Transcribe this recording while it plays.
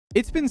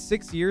It's been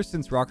 6 years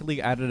since Rocket League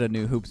added a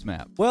new hoops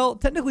map. Well,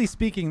 technically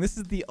speaking, this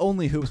is the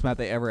only hoops map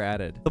they ever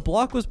added. The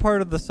block was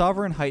part of the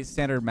Sovereign Heights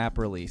standard map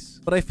release,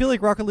 but I feel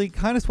like Rocket League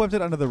kind of swept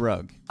it under the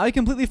rug. I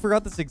completely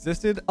forgot this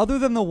existed, other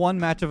than the one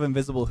match of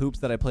invisible hoops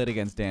that I played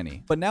against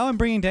Danny. But now I'm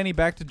bringing Danny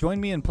back to join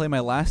me and play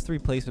my last 3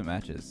 placement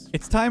matches.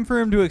 It's time for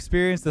him to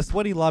experience the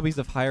sweaty lobbies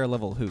of higher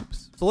level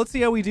hoops. So let's see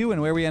how we do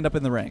and where we end up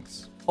in the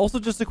ranks. Also,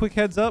 just a quick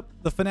heads up,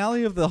 the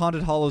finale of the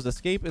Haunted Hollows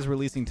Escape is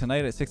releasing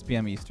tonight at 6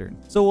 p.m. Eastern.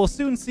 So we'll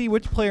soon see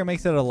which player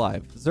makes it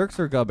alive, Zerx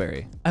or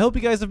Gubberry. I hope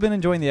you guys have been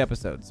enjoying the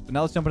episodes, but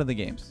now let's jump into the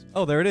games.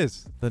 Oh, there it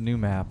is. The new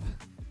map.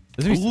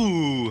 This is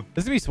gonna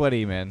be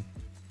sweaty, man.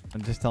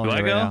 I'm just telling you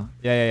right now.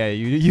 Yeah.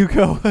 You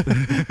go.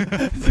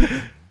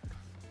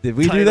 Did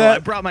we do that? I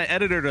brought my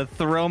editor to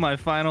throw my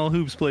final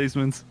hoops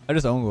placements. I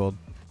just own gold.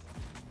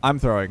 I'm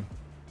throwing.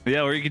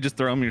 Yeah, or you could just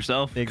throw them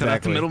yourself. Exactly. Cut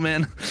out the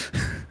middleman.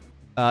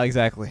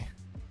 Exactly.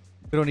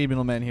 We don't need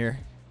middlemen here.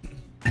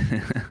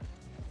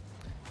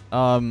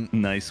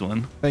 Nice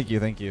one. Thank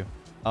you.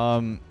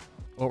 What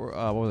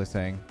was I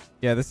saying?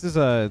 Yeah, this is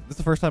the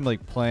first time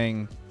like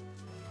playing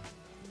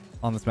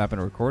on this map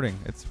and recording.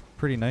 It's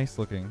pretty nice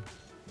looking.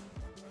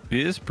 It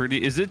is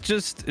pretty. Is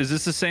this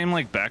the same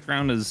like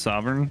background as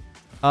Sovereign?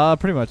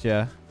 Pretty much,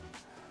 yeah.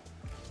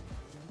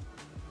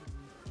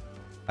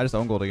 I just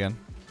own gold again,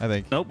 I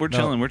think. Nope, we're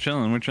chilling.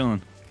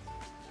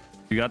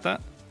 You got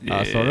that?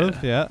 Yeah. Sort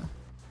of, yeah.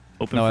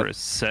 Open for a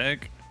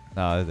sec.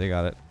 No, they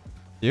got it.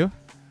 You?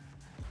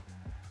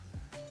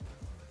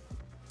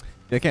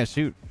 They can't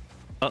shoot.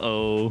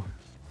 Uh-oh.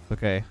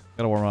 Okay,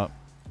 gotta warm up.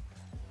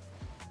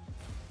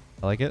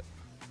 I like it.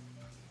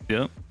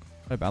 Yep.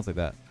 Why bounce like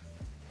that?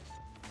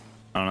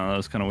 I don't know, that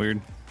was kind of weird.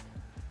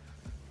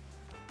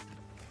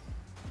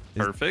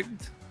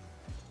 Perfect.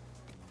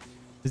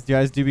 These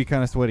guys do be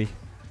kind of sweaty.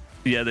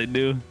 Yeah, they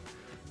do.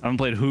 I haven't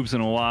played hoops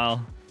in a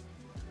while.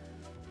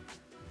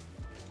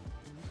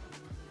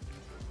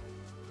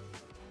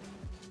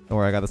 Don't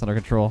worry, I got this under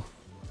control.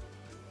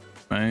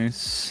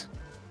 Nice.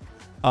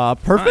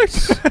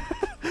 Perfect.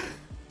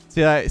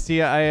 Nice.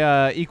 see,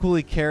 I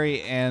equally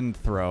carry and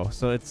throw,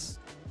 so that's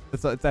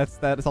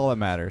all that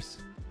matters.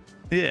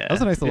 Yeah. That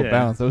was a nice little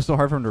bounce. It was so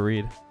hard for him to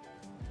read.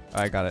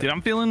 I got it. Dude,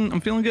 I'm feeling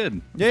good.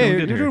 Yeah,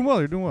 you're doing well.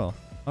 You're doing well.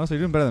 Honestly,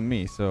 you're doing better than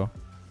me. So,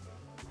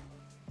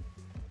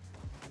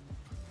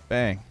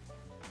 bang.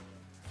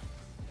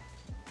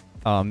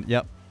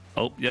 Yep.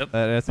 Oh, yep.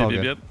 That's all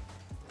good. Yep.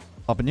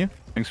 Helping you.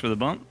 Thanks for the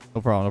bump. No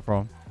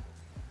problem.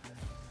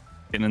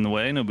 Getting in the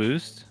way, no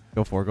boost.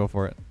 Go for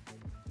it.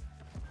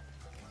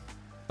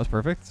 That's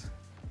perfect.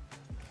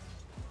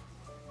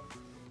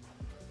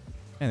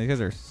 Man, these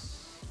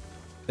guys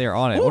they are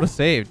on it. Ooh. What a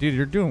save, dude.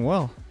 You're doing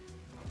well.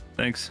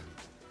 Thanks.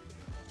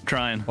 I'm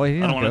trying. Oh, I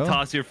don't want to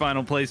toss your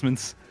final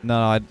placements.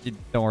 No,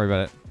 don't worry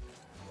about it.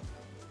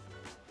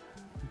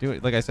 Do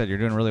it. Like I said, you're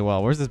doing really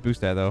well. Where's this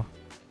boost at, though?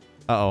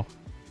 Uh-oh.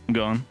 I'm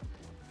going.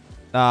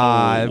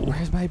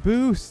 Where's my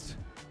boost?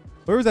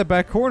 Where was that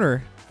back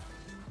corner?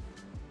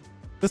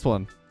 This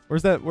one.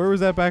 Where was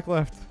that back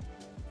left?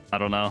 I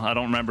don't know. I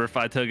don't remember if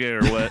I took it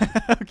or what.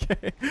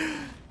 Okay.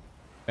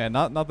 Man,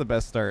 not the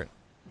best start.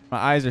 My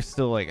eyes are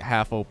still like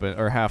half open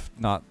or half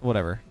not,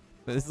 whatever.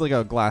 This is like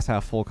a glass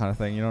half full kind of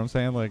thing. You know what I'm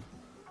saying? Like.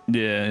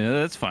 Yeah,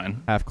 that's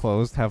fine. Half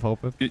closed, half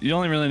open. You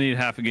only really need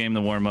half a game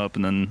to warm up,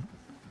 and then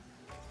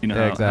you know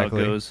how it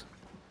goes.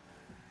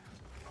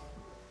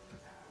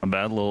 A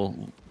bad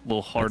little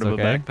hard of a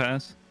back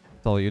pass.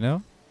 That's all you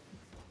know.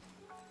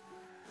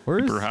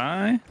 Where's super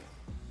high?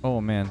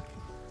 Oh man.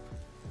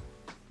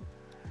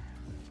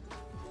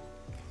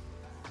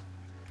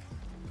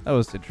 That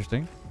was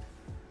interesting.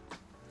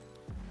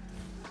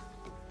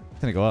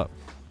 It's gonna go up.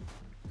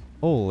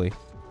 Holy.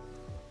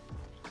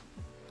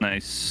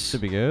 Nice.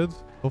 Should be good.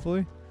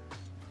 Hopefully.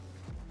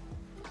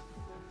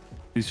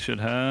 These should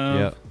have.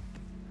 Yep.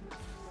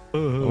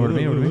 Over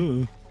to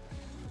me.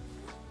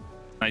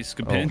 Nice,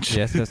 good pinch.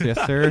 Yes,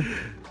 sir.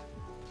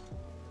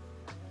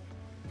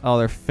 Oh,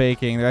 they're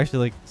faking. They're actually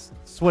like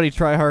sweaty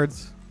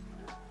tryhards.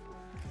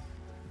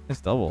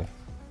 It's double.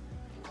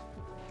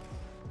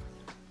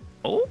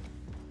 Oh.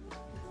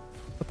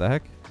 What the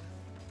heck?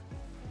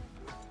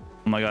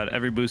 Oh my god,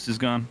 every boost is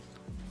gone.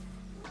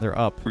 They're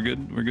up. We're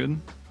good.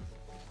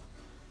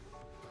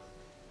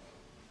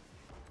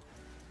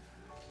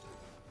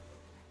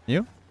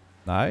 You?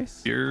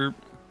 Nice.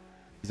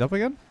 He's up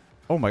again?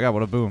 Oh my god,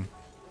 what a boom.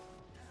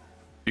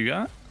 You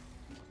got?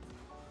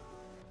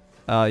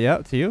 Yeah,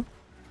 to you.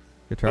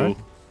 Good try. Oh.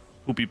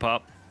 Whoopie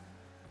pop.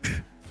 I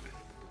feel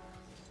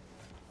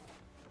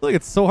like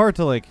it's so hard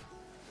to like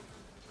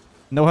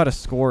know how to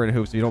score in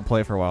hoops if you don't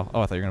play for a while.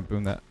 Oh, I thought you were gonna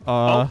boom that.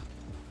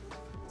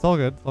 It's all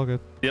good. All good.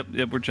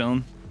 Yep, we're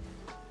chilling.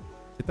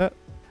 Get that?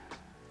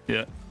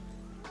 Yeah.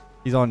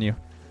 He's on you.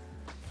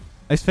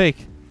 Nice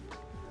fake.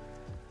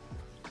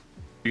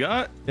 You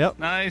got? Yep.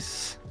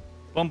 Nice.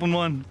 Bumping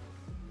one.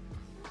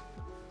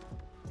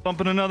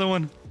 Bumping another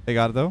one. They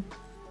got it though.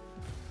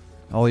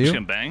 All you. Just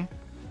gonna bang.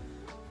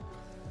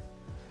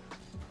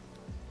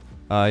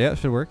 Yeah,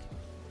 should work.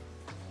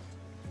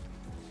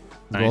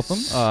 Nice.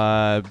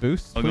 Welcome.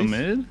 Boost. I'll go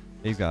mid.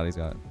 He's got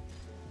it.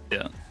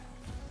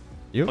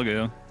 You? I'll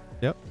go.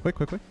 Yep. Quick,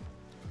 quick, quick.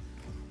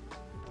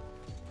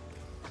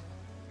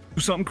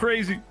 Do something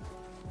crazy.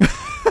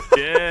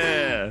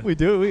 Yeah. We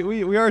do.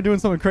 We are doing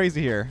something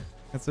crazy here.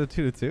 That's a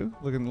 2-2.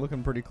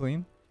 Looking pretty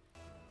clean.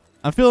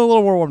 I'm feeling a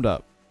little more warmed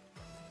up.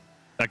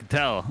 I could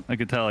tell. I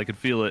could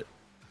feel it.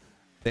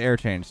 The air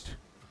changed.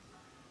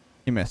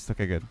 He missed.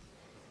 Okay, good.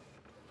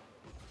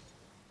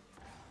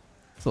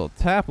 This little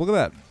tap. Look at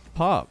that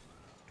pop.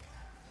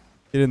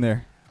 Get in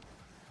there.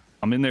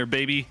 I'm in there,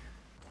 baby.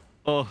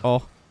 Oh.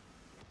 Oh.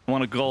 I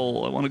want a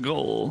goal. I want a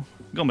goal.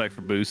 Going back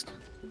for boost.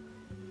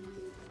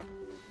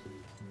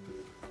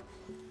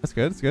 That's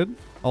good. It's good.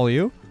 All of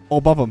you.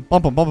 Oh, bump him.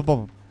 Bump him. Bump him.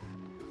 Bump him.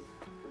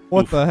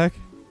 What the heck?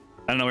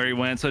 I don't know where he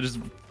went, so I just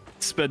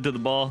sped to the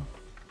ball.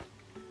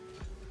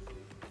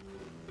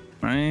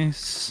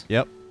 Nice.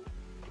 Yep.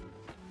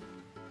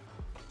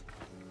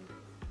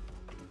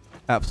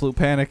 Absolute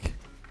panic.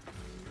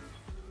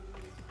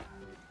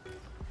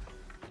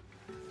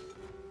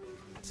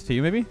 It's to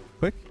you, maybe?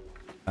 Quick.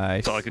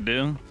 Nice. That's all I could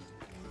do.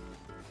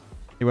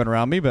 He went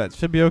around me, but it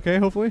should be okay,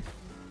 hopefully.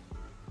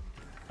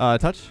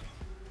 Touch.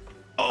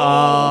 Oh,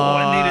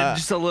 I needed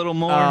just a little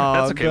more. Oh,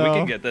 That's okay. no. We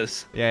can get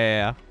this.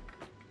 Yeah.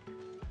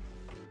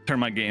 Turn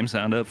my game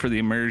sound up for the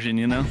immersion,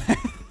 you know?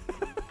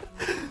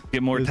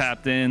 Get more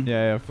tapped in.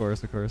 Yeah, of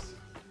course, of course.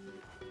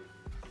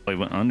 Oh, he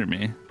went under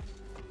me.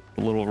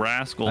 A little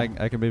rascal.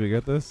 I can maybe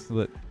get this. A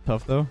bit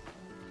tough, though.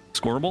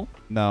 Scoreable?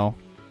 No.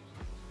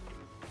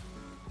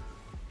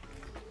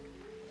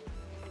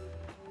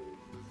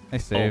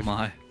 Nice save. Oh,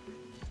 my.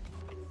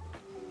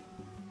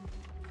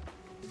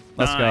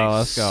 Let's go.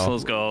 Let's go.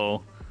 Let's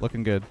go.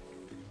 Looking good.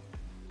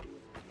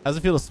 How's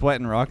it feel to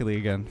sweat in Rocket League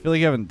again? I feel like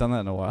you haven't done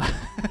that in a while.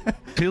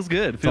 Feels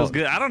good. Feels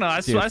good. I don't know.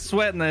 I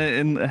sweat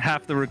in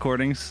half the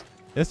recordings.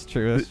 It's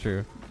true. That's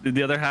true.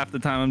 The other half the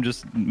time, I'm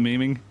just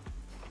memeing.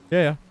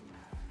 Yeah.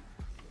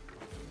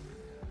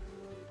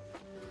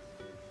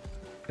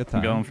 Good time.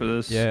 I'm going for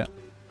this. Yeah.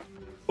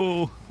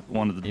 Oh,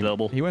 wanted the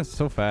double. He went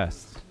so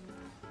fast.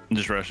 I'm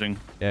just rushing.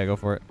 Yeah, go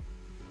for it.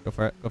 Go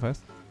for it. Go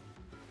fast.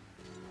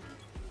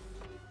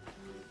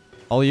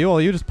 All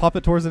you. Just pop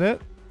it towards the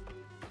net.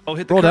 Oh,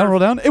 hit the roll curve. down, roll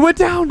down. It went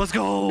down. Let's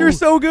go. You're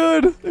so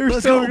good.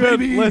 You're so good.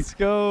 Baby. Let's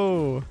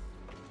go.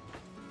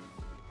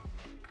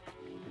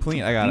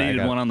 Clean. I got it.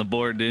 Needed one on the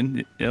board,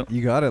 dude. Yep.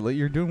 You got it.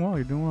 You're doing well.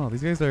 You're doing well.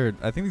 These guys are.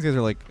 I think these guys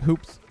are like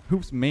hoops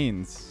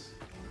mains.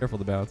 Careful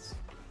the bounce.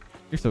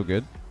 You're so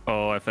good.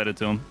 Oh, I fed it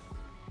to him.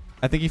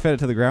 I think he fed it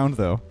to the ground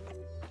though.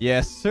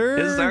 Yes, sir.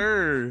 Yes,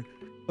 sir.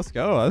 Let's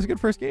go. That was a good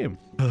first game.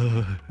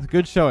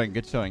 Good showing.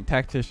 Good showing.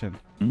 Tactician.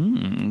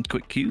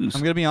 Quick cues.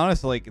 I'm gonna be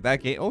honest. Like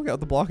that game. Oh, got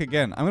the block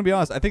again. I'm gonna be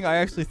honest. I think I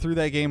actually threw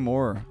that game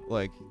more.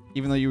 Like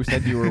even though you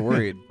said you were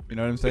worried. You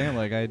know what I'm saying?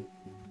 Like Hey,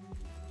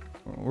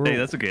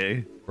 that's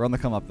okay. We're on the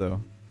come up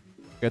though.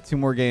 Got 2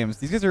 more games.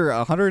 These guys are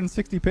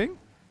 160 ping. You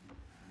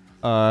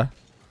got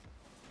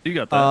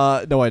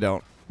that. No, I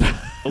don't.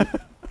 Oh.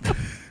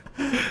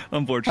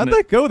 Unfortunate. How'd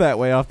that go that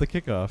way off the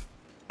kickoff?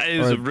 It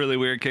was a really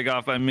weird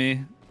kickoff by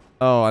me.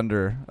 Oh,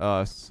 under.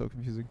 So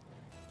confusing.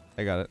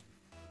 I got it.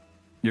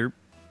 You're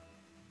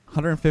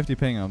 150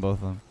 ping on both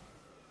of them.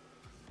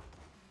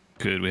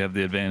 good. We have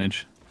the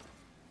advantage.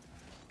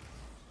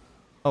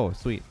 Oh,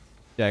 sweet.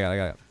 Yeah, I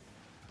got it.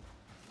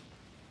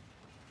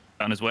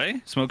 On his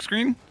way. Smoke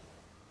screen.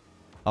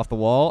 Off the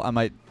wall. I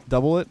might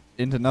double it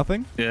into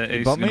nothing. Yeah,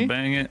 Ace bump gonna me.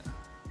 bang it.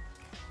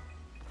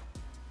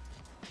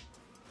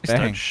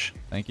 Bang. Touch.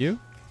 Thank you.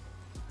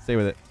 Stay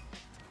with it.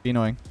 Be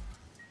annoying.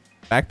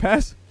 Back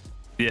pass?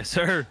 Yes,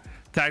 sir.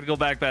 Tactical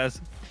back pass.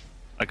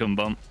 I couldn't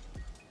bump.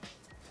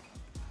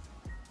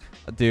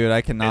 Dude,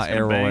 I cannot Ace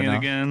air gonna roll right bang it now.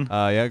 again.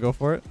 Yeah, go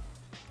for it.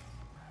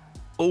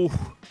 Oh,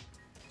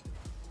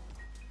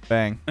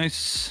 Bang.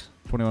 nice.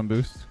 21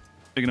 boost.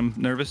 Making him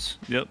nervous.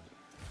 Yep.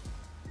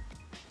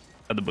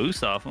 Had the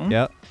boost off him.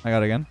 Yeah, I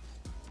got it again.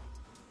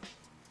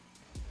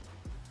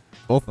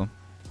 Both of them.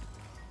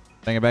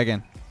 Bang it back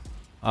in.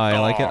 I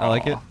like it. I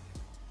like it.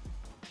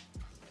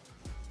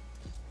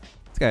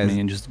 This guy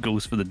Man just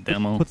goes for the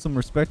demo. put some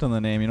respect on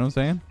the name. You know what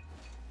I'm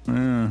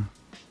saying?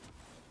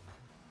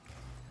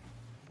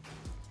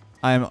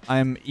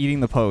 I'm eating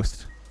the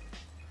post.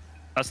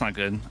 That's not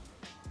good.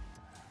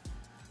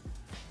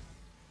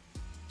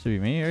 Should be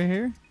me right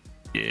here.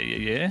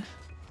 Yeah.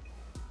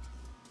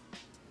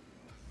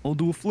 I'll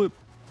do a flip.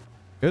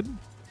 Good.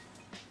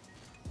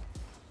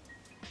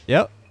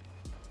 Yep.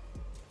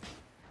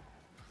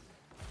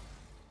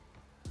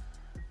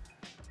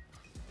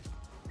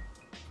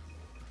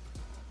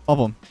 Of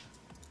them.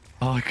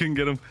 Oh, I couldn't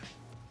get him.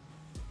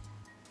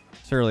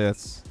 Surely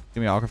that's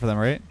gonna be awkward for them,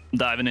 right? I'm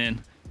diving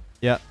in.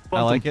 Yeah, I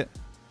Bump like him. it.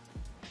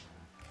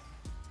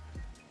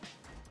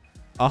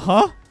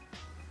 Uh-huh.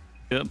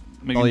 Yep.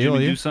 Making you,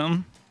 Jimmy you. do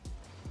something.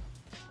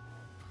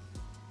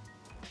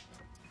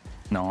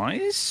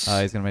 Nice.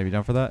 He's gonna maybe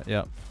jump for that.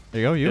 Yep.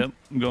 There you go, you. Yep.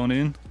 I'm going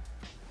in.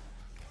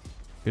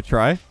 Good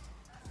try.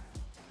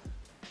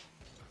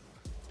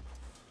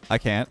 I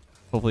can't.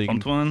 Hopefully you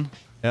Bumped can. one.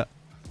 Yep.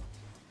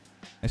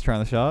 Nice try on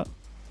the shot.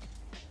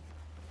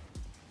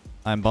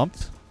 I'm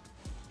bumped.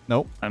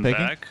 Nope. I'm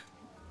taking. back.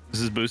 Is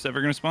his boost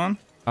ever going to spawn?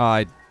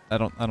 I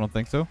don't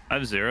think so. I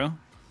have 0.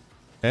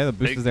 Okay, the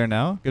boost Fake. is there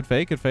now. Good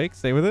fake, good fake.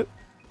 Stay with it.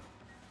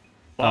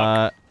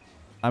 Block.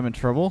 I'm in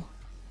trouble.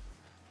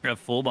 You have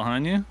full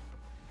behind you.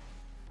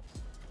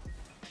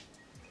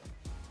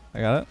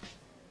 I got it.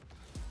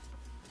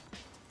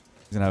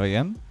 He's gonna have it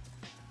again.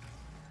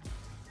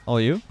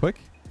 All you, quick.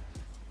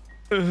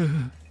 All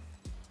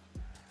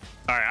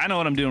right, I know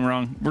what I'm doing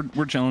wrong.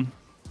 We're chilling.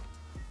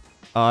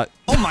 Oh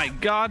my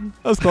god.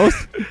 That was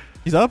close.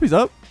 He's up, he's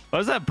up. Why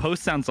does that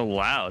post sound so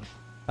loud?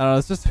 I don't know,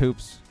 it's just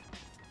hoops.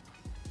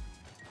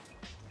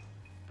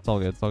 It's all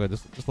good, it's all good.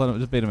 Just let him,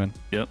 just bait him in.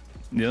 Yep.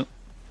 Yep.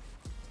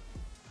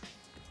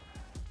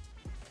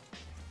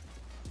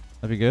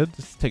 That'd be good.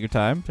 Just take your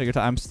time. Take your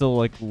time. I'm still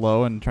like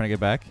low and trying to get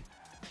back.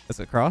 Is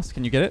it cross?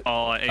 Can you get it?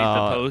 Oh, I ate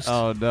the post.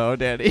 Oh no,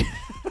 Daddy.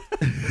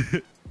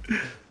 No,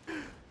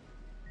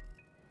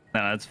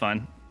 that's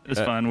fine. It's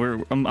fine.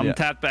 I'm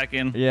tapped back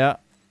in. Yeah.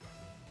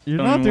 You're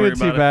Don't not even doing worry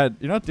too about it. bad.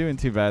 You're not doing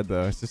too bad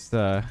though. It's just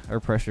our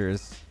pressure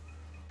is.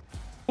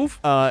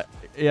 Oof.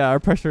 Yeah, our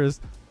pressure is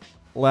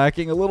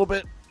lacking a little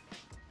bit.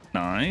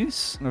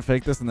 Nice. I'm gonna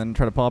fake this and then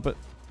try to pop it.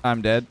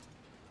 I'm dead.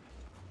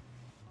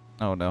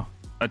 Oh no.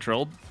 I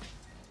trolled.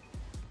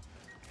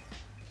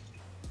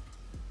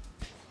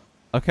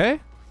 Okay.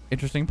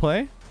 Interesting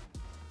play.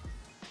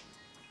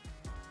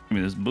 Give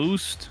me this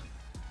boost.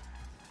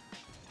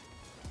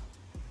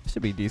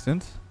 Should be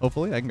decent.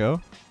 Hopefully, I can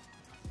go.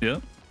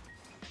 Yep.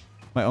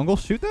 My uncle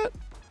shoot that?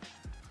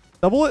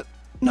 Double it?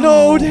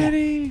 No,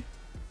 Daddy.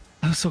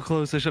 I was so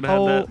close. I should have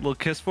had that little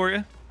kiss for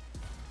you.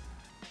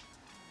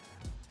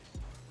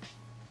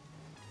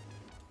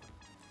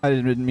 I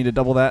didn't mean to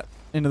double that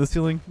into the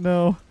ceiling.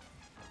 No.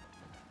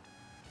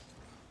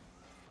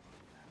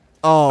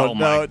 Oh no,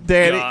 my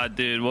Daddy. god,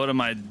 dude. What am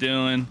I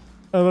doing?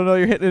 I don't know.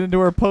 You're hitting it into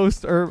our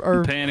post or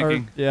I'm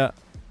panicking. Yeah.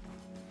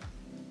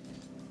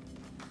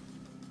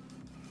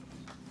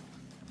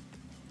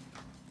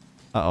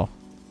 Uh-oh.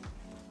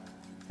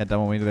 Had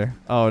done me there.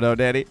 Oh no,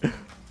 Daddy.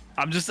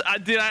 I'm just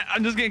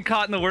getting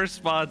caught in the worst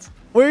spots.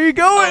 Where are you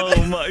going?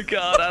 Oh my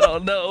god, I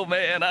don't know,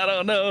 man. I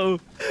don't know.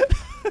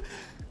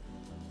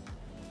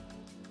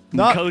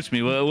 Coach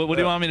me. What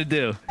do you want me to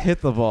do? Hit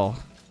the ball.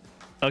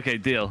 Okay,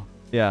 deal.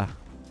 Yeah.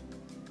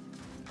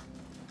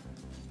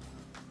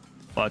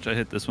 Watch, I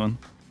hit this one.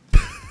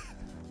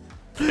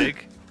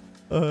 Fake.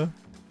 You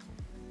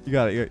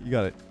got it. You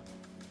got it.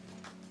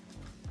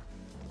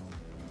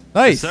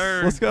 Nice. Yes,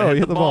 sir. Let's go. Hit You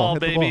hit the the ball, ball, hit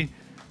the baby. ball.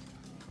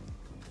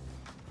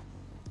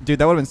 Dude,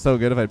 that would have been so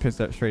good if I pitched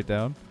that straight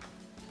down.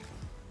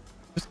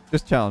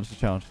 Just challenge. Just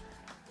challenge.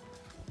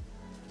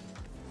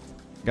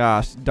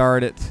 Gosh,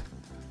 darn it.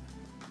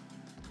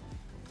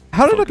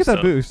 How did I get that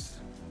up. boost?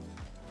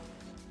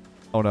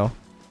 Oh no.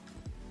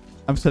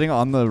 I'm sitting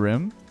on the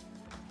rim.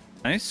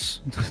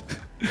 Nice.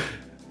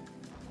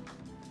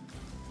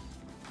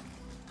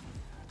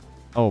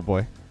 Oh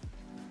boy.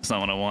 That's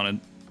not what I wanted.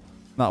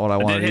 Not what I I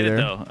wanted did hit either.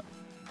 it though.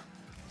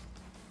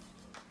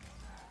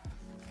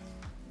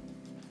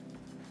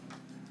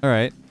 All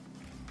right.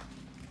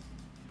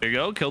 There you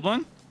go. Killed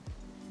one.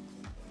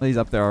 He's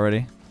up there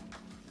already.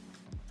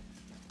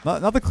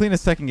 Not the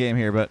cleanest second game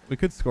here, but we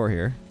could score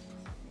here.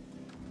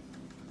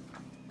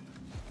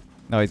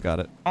 No, he's got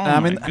it. Oh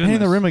I'm my hitting the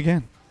goodness. rim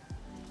again.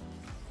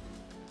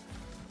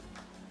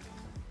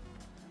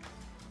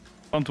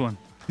 Bumped one.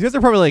 These guys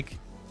are probably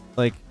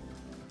like,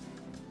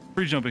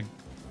 Free jumping.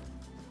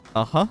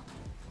 uh-huh.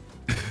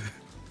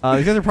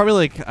 These guys are probably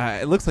like,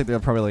 it looks like they're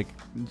probably like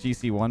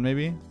GC1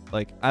 maybe.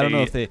 Like, I don't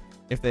know if they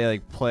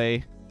like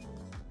play,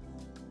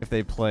 if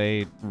they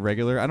play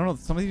regular. I don't know.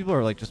 Some of these people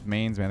are like just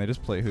mains, man. They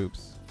just play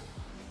hoops.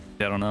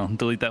 Yeah, I don't know.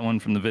 Delete that one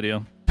from the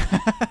video.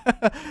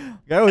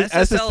 SSL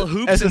SSL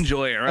hoops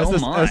enjoyer. Oh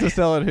my.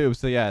 SSL and hoops.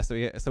 So yeah. So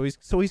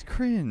he's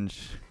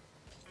cringe.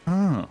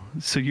 Oh,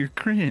 so you're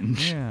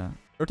cringe. Yeah.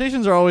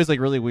 Rotations are always like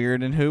really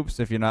weird in hoops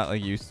if you're not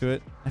like used to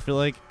it. I feel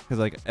like because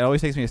like it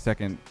always takes me a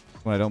second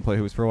when I don't play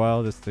hoops for a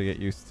while just to get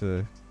used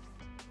to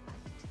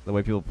the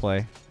way people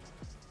play.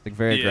 Like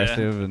very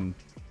aggressive and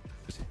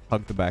just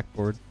hug the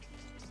backboard.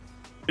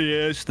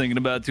 Yeah, just thinking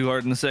about it too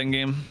hard in the second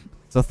game.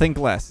 So think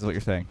less is what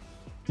you're saying.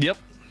 Yep.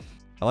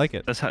 I like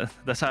it. That's how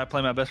I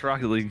play my best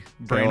Rocket League.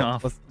 Brain well,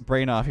 off. Let's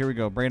brain off. Here we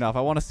go. Brain off.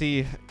 I want to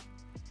see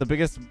the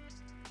biggest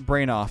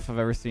brain off I've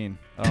ever seen.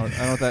 I don't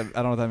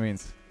know what that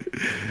means.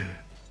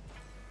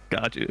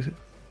 Got you.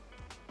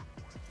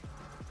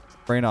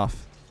 Brain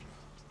off.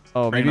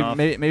 Oh, Brain off.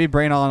 maybe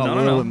brain on a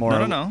little bit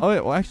more. No. Oh,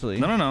 wait, well, actually.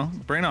 No.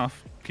 Brain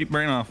off. Keep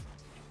brain off.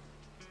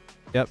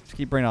 Yep, just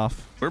keep brain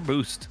off. We're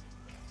boost.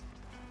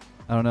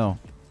 I don't know.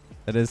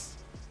 That is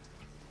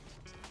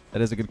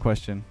a good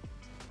question.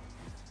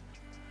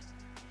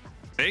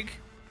 Fake.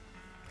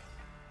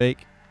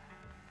 Fake.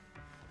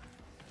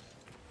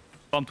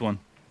 Bumped one.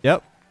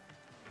 Yep.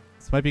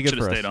 This might be good Should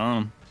for have us. stayed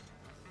on him.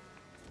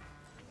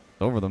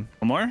 Over them.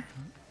 One more.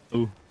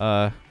 Ooh.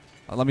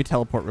 Let me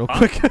teleport real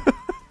quick.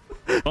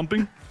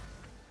 Bumping.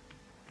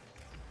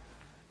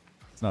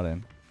 It's not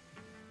in.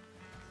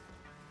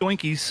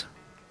 Doinkies.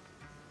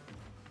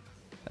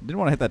 I didn't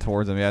want to hit that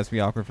towards him. Yeah, it's be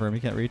awkward for him. He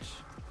can't reach.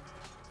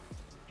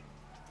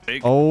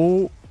 Fake.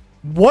 Oh,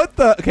 what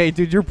the? Okay,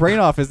 dude, your brain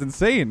off is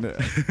insane.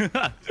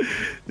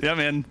 Yeah,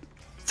 man.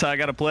 That's how I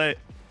gotta play.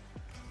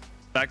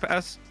 Back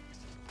pass.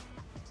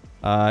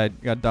 Got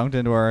dunked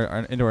into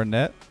our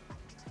net.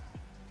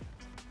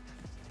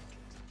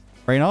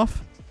 Brain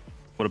off.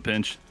 What a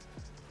pinch.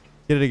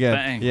 Get it again.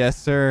 Bang.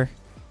 Yes, sir.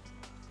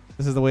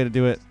 This is the way to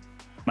do it.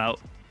 I'm out.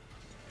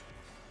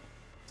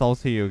 It's all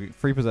to you.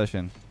 Free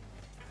possession.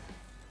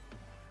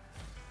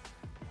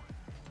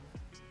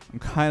 I'm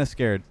kind of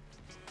scared.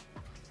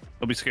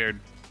 Don't be scared.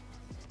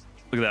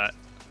 Look at that.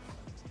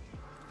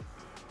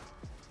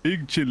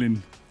 Big chillin'.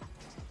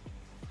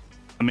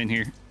 I'm in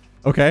here.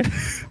 Okay.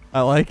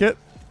 I like it.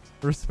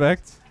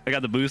 Respect. I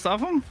got the boost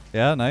off him.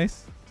 Yeah,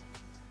 nice.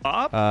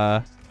 Up.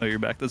 Oh, you're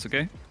back. That's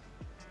okay.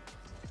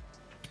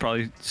 It's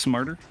probably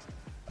smarter.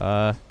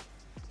 Can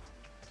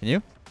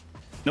you?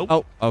 Nope.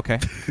 Oh, okay.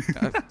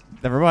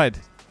 Never mind.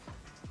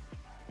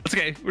 That's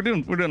okay. We're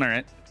doing all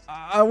right.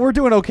 We're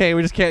doing okay.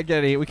 We just can't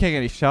get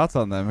any shots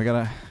on them. We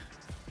gotta.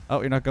 Oh,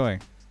 you're not going.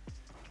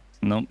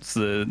 Nope. It's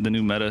the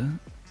new meta.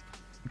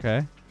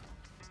 Okay.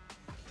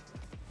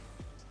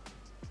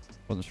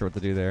 Wasn't sure what to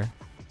do there.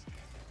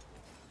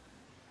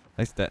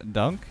 Nice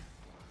dunk.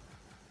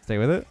 Stay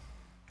with it.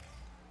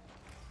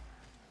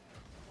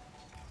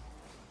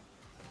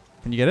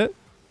 Can you get it?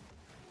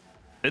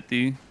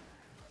 50.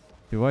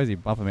 Dude, why is he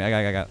bumping me?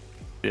 I got.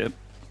 Yep.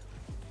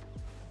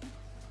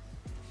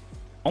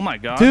 Oh my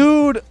god.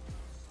 Dude!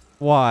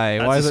 Why?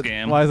 That's why a is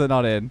scam. it? Why is it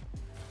not in?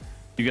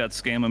 You got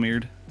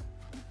scam-ameared.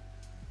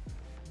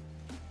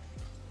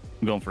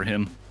 I'm going for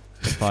him.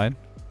 It's fine.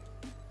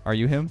 Are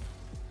you him?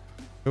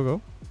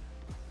 Go.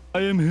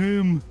 I am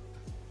him.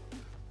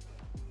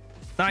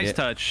 Nice Yeah.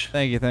 touch.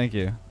 Thank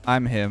you.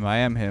 I'm him. I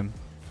am him.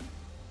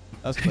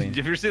 That's clean. Did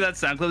you ever see that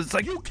sound clip? It's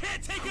like, You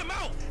can't take him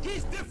out.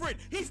 He's different.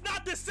 He's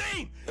not the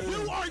same.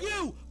 You are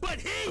you, but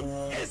he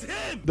is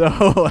him.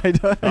 No, I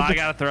don't. oh, I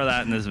gotta throw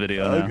that in this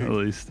video now, Okay. at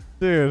least.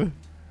 Dude,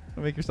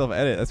 don't make yourself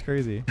edit. That's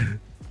crazy.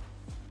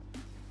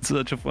 It's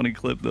such a funny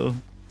clip, though.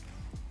 What's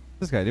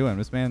this guy doing?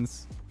 This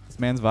man's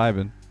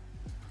vibing.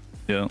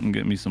 Yeah, I'm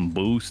getting me some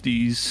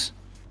boosties.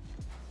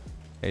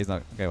 Okay, he's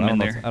not. Okay, I'm well, I in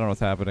don't know. there. I don't know what's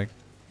happening.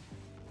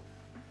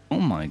 Oh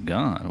my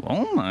god.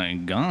 Oh my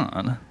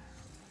god.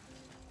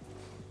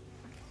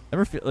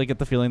 Ever get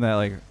the feeling that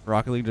like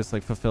Rocket League just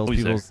like fulfills What do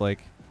you say? people's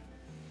like,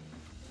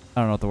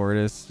 I don't know what the word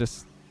is,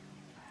 just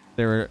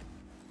their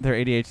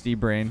ADHD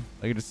brain.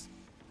 Like it just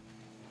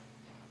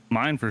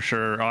Mine for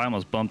sure. Oh, I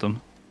almost bumped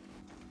him.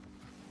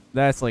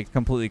 that's like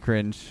completely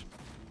cringe.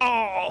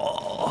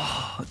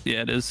 Oh,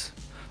 yeah, it is.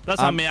 That's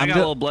on me. I I'm got a go-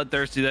 little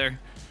bloodthirsty there.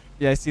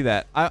 Yeah, I see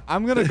that.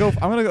 I'm gonna go.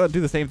 I'm gonna go do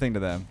the same thing to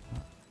them.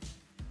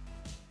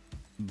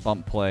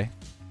 Bump play.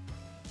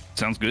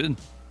 Sounds good.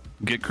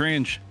 Get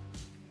cringe.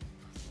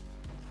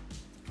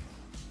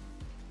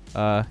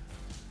 I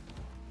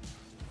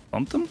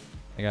Bumped him?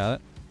 got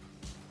it.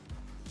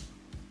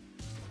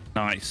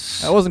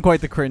 Nice. That wasn't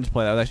quite the cringe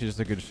play. That was actually just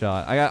a good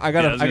shot. I yeah, I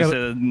gotta. was gonna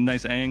say a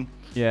nice ang.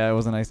 Yeah, it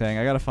was a nice thing.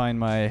 I gotta find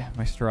my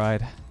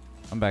stride.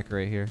 I'm back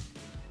right here.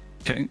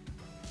 Okay.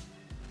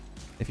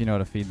 If you know how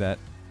to feed that.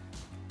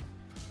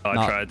 Oh, I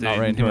Not- tried to. Not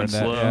right He into our went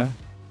net, slow. yeah.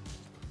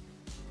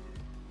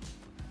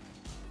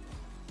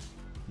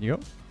 You go.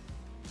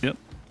 Yep.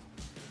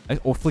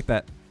 Oh, flick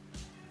that.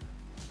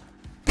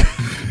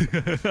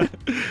 That'd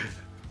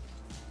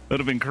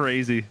have been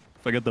crazy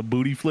if I got the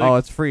booty flick. Oh,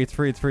 it's free. It's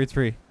free. It's free. It's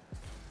free.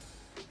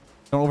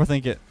 Don't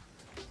overthink it.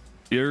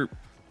 You're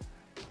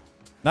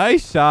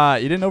Nice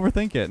shot. You didn't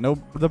overthink it. No,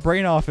 the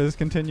brain off is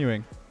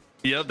continuing.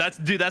 Yep,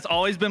 that's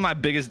always been my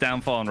biggest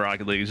downfall in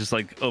Rocket League. Is just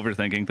like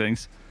overthinking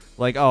things.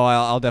 Like, oh,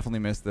 I'll definitely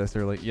miss this,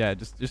 or like, yeah,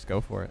 just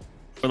go for it.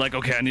 Or like,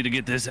 okay, I need to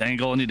get this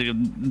angle. I need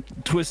to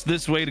twist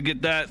this way to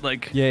get that.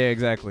 Like, Yeah,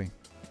 exactly.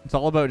 It's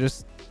all about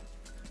just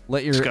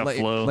let your Just gotta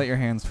flow. let your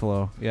hands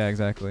flow. Yeah,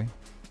 exactly.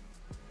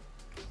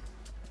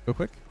 Go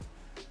quick.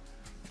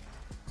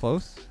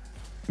 Close.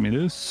 give me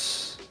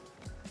this.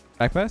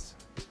 Back pass.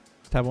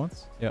 Tab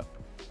once. Yep.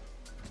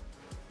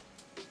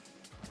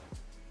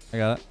 I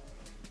got it.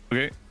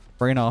 Okay.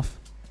 Brain off.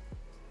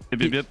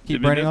 Yep, Keep, yep, keep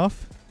yep, braining yep.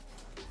 off.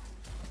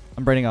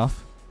 I'm braining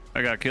off.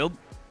 I got killed.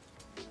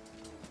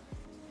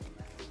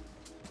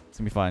 It's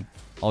gonna be fine.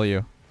 All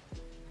you.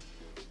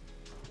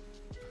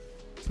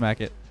 Smack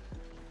it.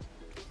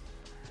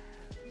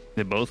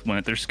 They both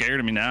went. They're scared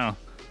of me now.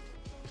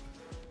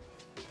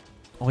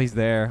 Oh, he's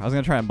there. I was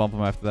gonna try and bump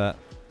him after that.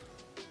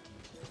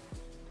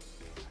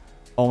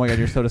 Oh my god,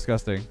 you're so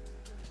disgusting.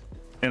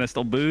 And I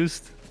still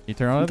boost. You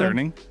turn on I'm it then?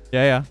 turning.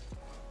 Yeah.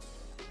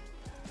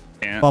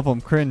 And Bump him.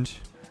 Cringe.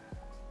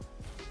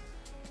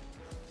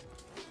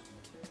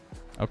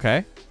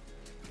 Okay.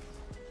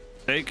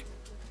 fake.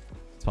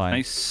 It's fine.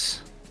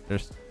 Nice.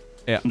 There's,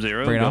 yeah. I'm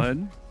 0. Brain Go off.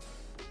 ahead.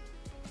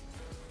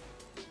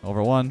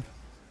 Over 1.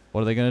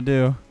 What are they gonna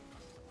do?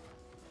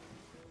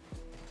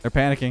 They're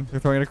panicking. They're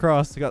throwing it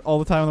across. They got all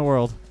the time in the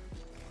world.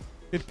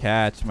 Good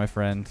catch, my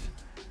friend.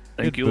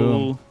 Thank Good you.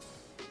 boom.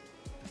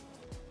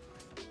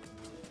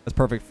 That's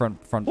perfect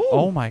front. Ooh.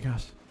 Oh my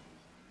gosh.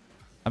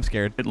 I'm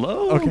scared. Hit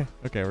low.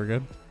 Okay, we're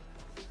good.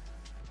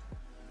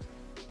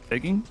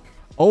 Taking?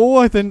 Oh,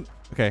 I think.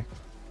 Okay.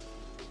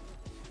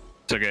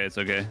 It's okay. It's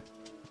okay.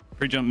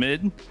 Free jump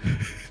mid.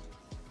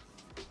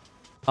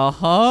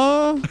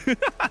 Uh-huh.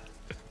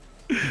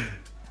 Am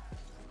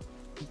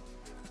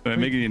I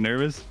making you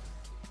nervous?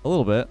 A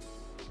little bit.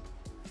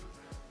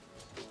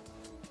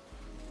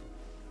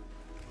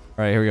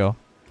 All right, here we go.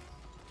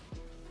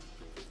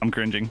 I'm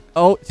cringing.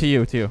 Oh, to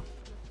you, to you.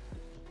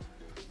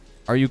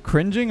 Are you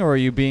cringing or are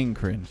you being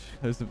cringe?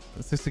 There's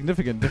a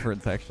significant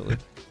difference, actually.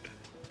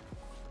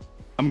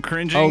 I'm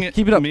cringing, Oh,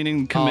 keep it up.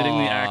 meaning committing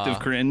the act of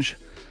cringe.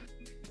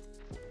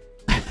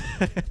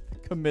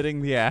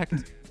 Committing the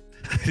act.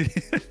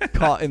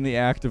 Caught in the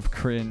act of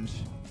cringe.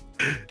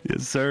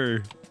 Yes,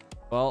 sir.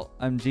 Well,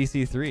 I'm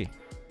GC3.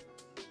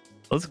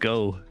 Let's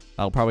go.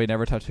 I'll probably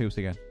never touch hoops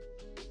again.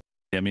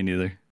 Yeah, me neither.